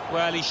save.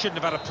 Well, he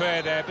shouldn't have had a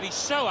prayer there, but he's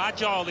so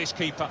agile, this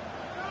keeper.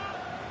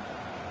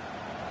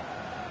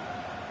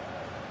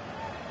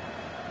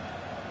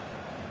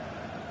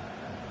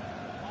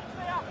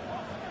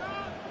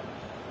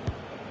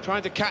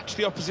 Trying to catch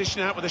the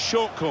opposition out with a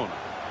short corner.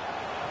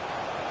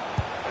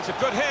 It's a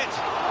good hit.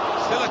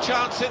 Still a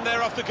chance in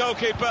there off the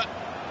goalkeeper.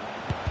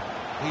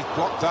 He's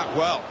blocked that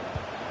well.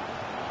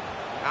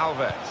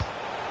 Alves.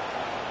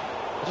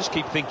 I just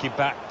keep thinking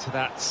back to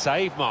that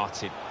save,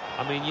 Martin.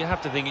 I mean, you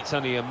have to think it's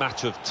only a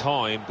matter of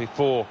time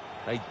before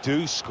they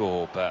do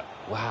score, but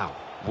wow,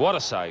 what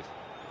a save.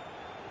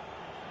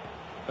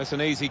 That's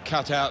an easy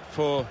cutout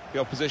for the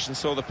opposition,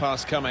 saw the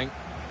pass coming.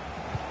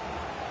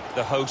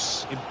 The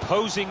hosts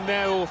imposing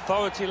their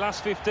authority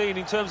last 15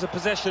 in terms of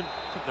possession.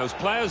 I think those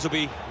players will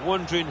be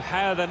wondering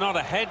how they're not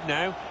ahead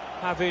now,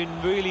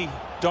 having really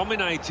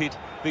dominated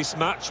this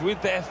match with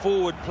their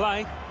forward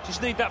play.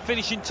 Just need that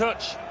finishing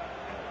touch.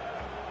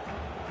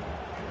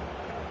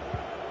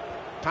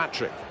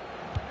 Patrick.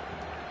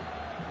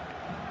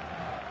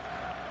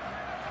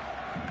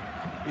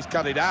 He's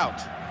cut it out.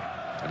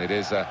 And it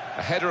is a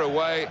header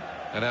away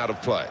and out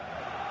of play.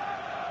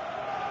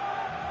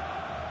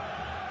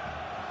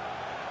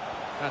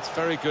 That's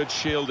very good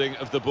shielding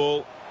of the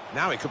ball.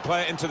 Now he could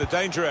play it into the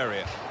danger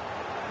area.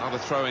 Another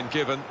throw-in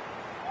given.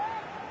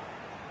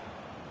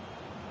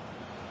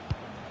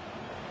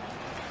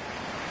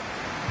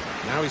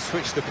 Now he's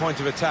switched the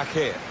point of attack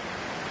here.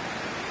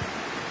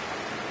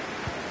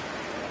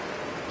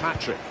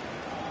 Patrick.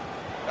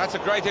 That's a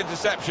great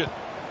interception.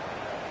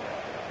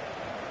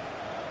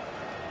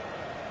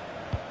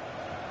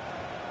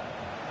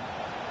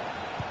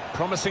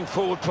 Promising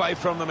forward play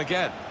from them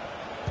again.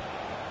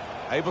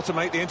 Able to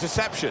make the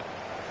interception.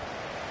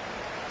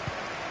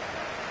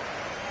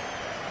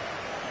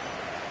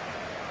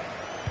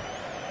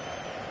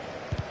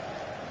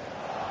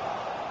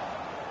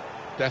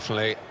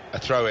 Definitely a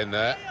throw in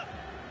there.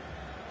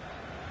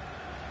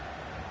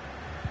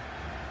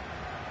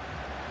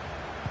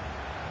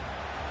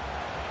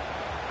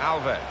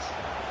 Alves.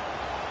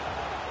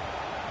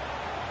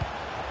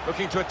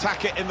 Looking to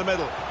attack it in the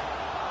middle.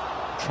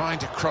 Trying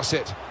to cross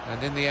it,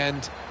 and in the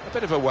end, a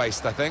bit of a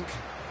waste, I think.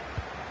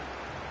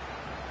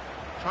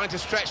 Trying to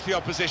stretch the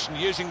opposition,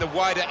 using the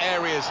wider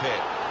areas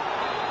here.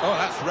 Oh,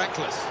 that's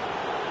reckless.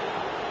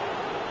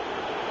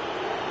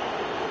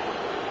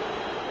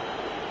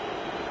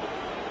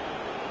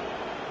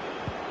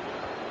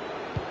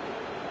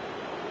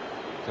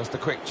 Just a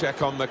quick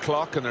check on the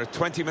clock, and there are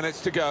 20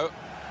 minutes to go.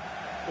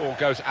 Ball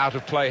goes out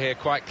of play here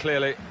quite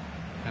clearly.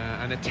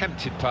 An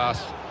attempted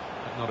pass,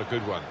 but not a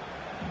good one.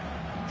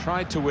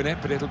 Tried to win it,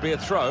 but it'll be a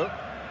throw.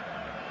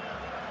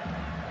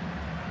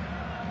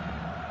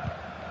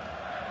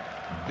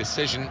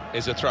 Decision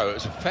is a throw. It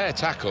was a fair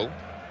tackle.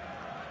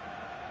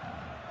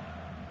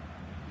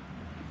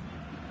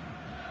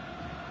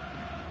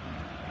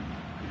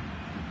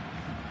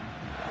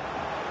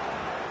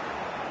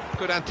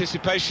 Good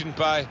anticipation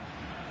by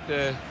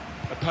the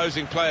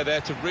opposing player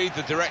there to read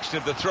the direction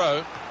of the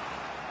throw.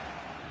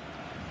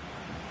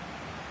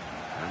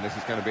 And this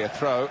is going to be a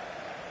throw.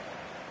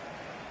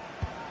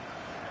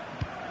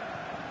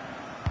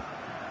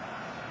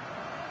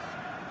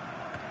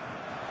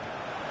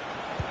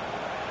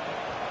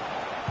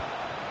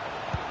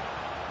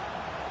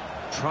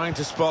 Trying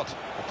to spot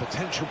a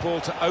potential ball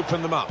to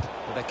open them up,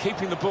 but they're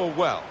keeping the ball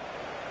well.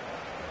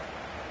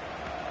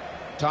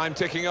 Time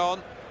ticking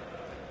on.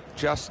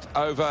 Just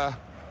over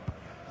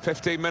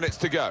 15 minutes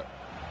to go.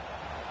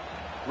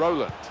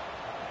 Roland.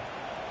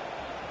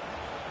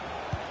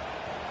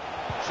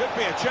 Should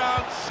be a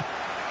chance.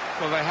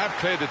 Well, they have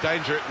cleared the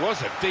danger. It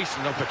was a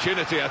decent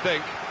opportunity, I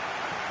think.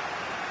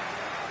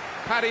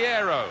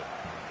 Padiero.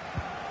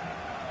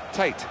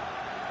 Tate.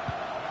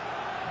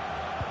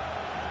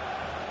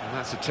 And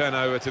that's a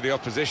turnover to the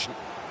opposition.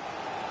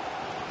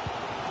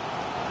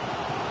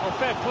 Well,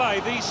 fair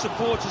play. These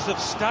supporters have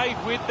stayed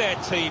with their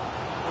team,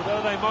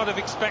 although they might have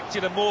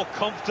expected a more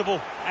comfortable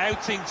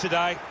outing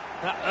today.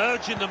 That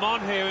urging them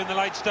on here in the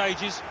late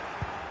stages.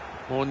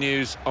 More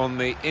news on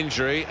the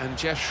injury, and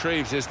Jeff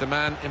Shreves is the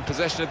man in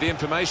possession of the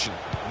information.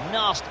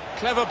 Nasty.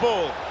 Clever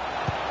ball.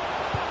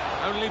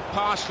 Only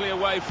partially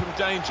away from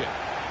danger.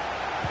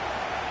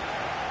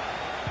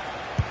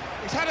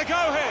 He's had a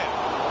go here.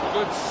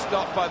 Good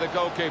stop by the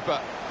goalkeeper.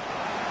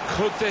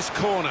 Could this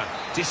corner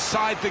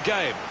decide the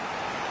game?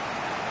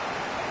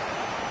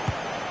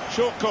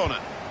 Short corner.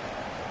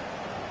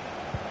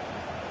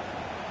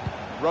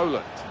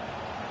 Roland.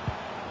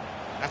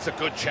 That's a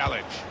good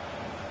challenge.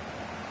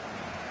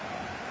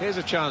 Here's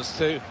a chance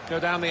to go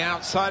down the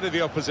outside of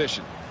the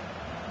opposition.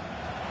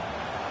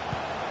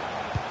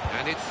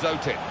 And it's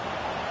Zotin.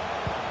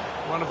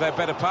 One of their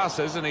better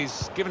passers, and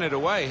he's given it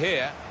away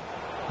here.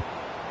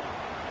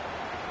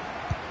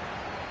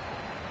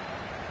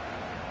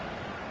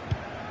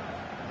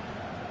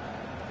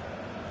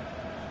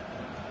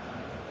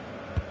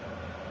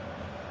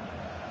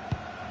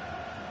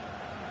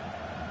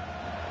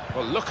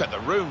 Well, look at the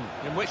room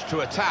in which to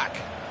attack.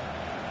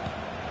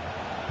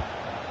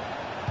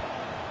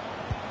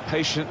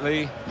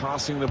 Patiently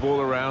passing the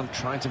ball around,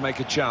 trying to make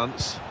a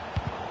chance.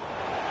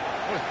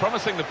 Well, it's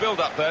promising the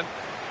build-up then,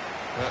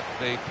 but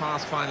the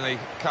pass finally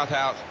cut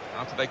out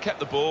after they kept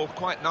the ball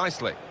quite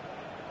nicely.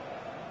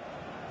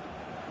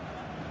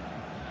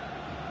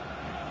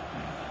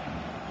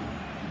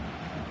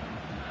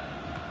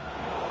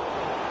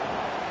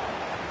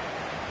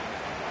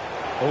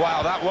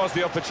 Wow, that was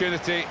the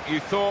opportunity you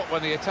thought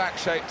when the attack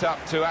shaped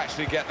up to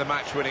actually get the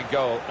match-winning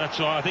goal. That's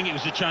right, I think it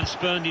was a chance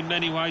spurned in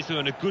many ways. They were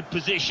in a good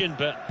position,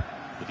 but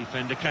the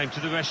defender came to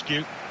the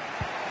rescue.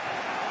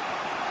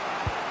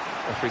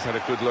 Referee's had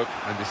a good look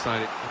and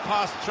decided the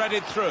pass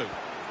threaded through.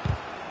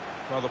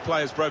 Well, the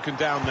player's broken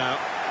down now.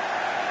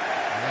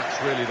 And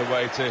that's really the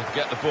way to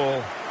get the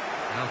ball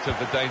out of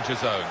the danger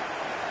zone.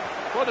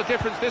 What a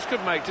difference this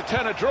could make to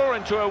turn a draw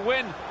into a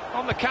win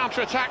on the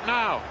counter-attack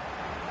now.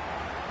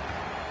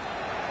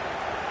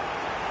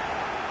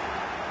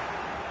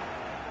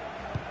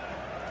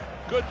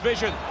 Good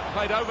vision,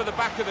 played over the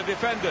back of the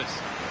defenders.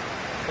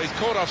 He's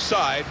caught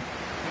offside,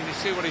 and you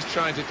see what he's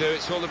trying to do.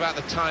 It's all about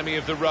the timing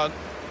of the run.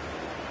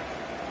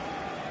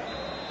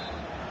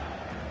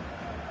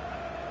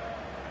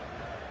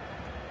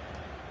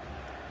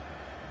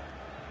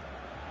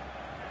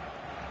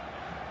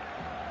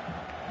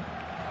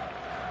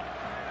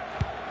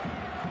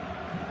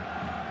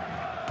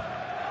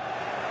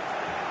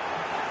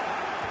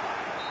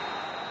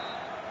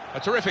 A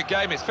terrific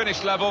game, it's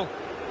finished level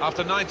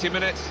after 90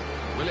 minutes.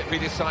 Will it be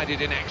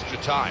decided in extra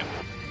time?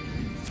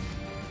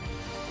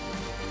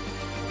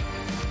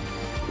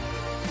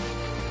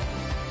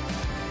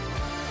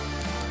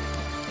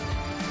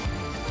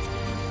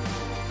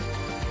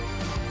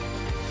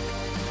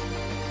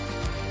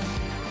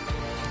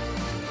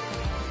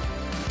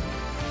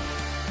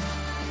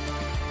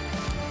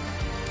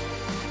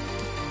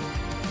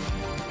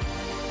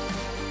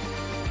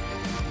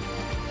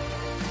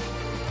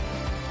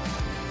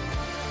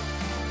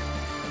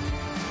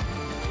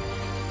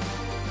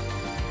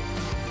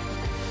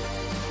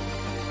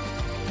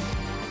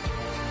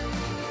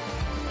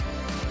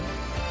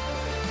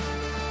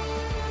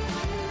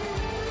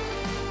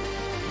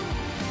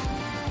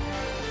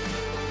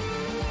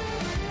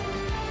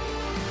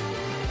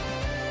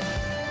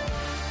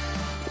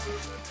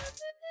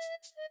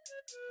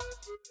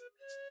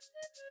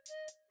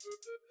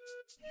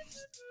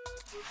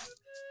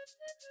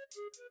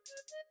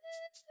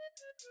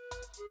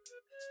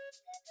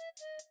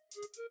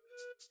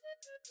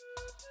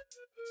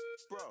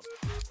 Bro,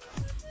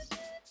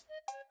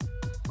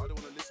 I don't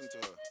want to listen to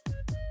her.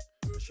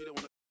 She don't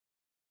want to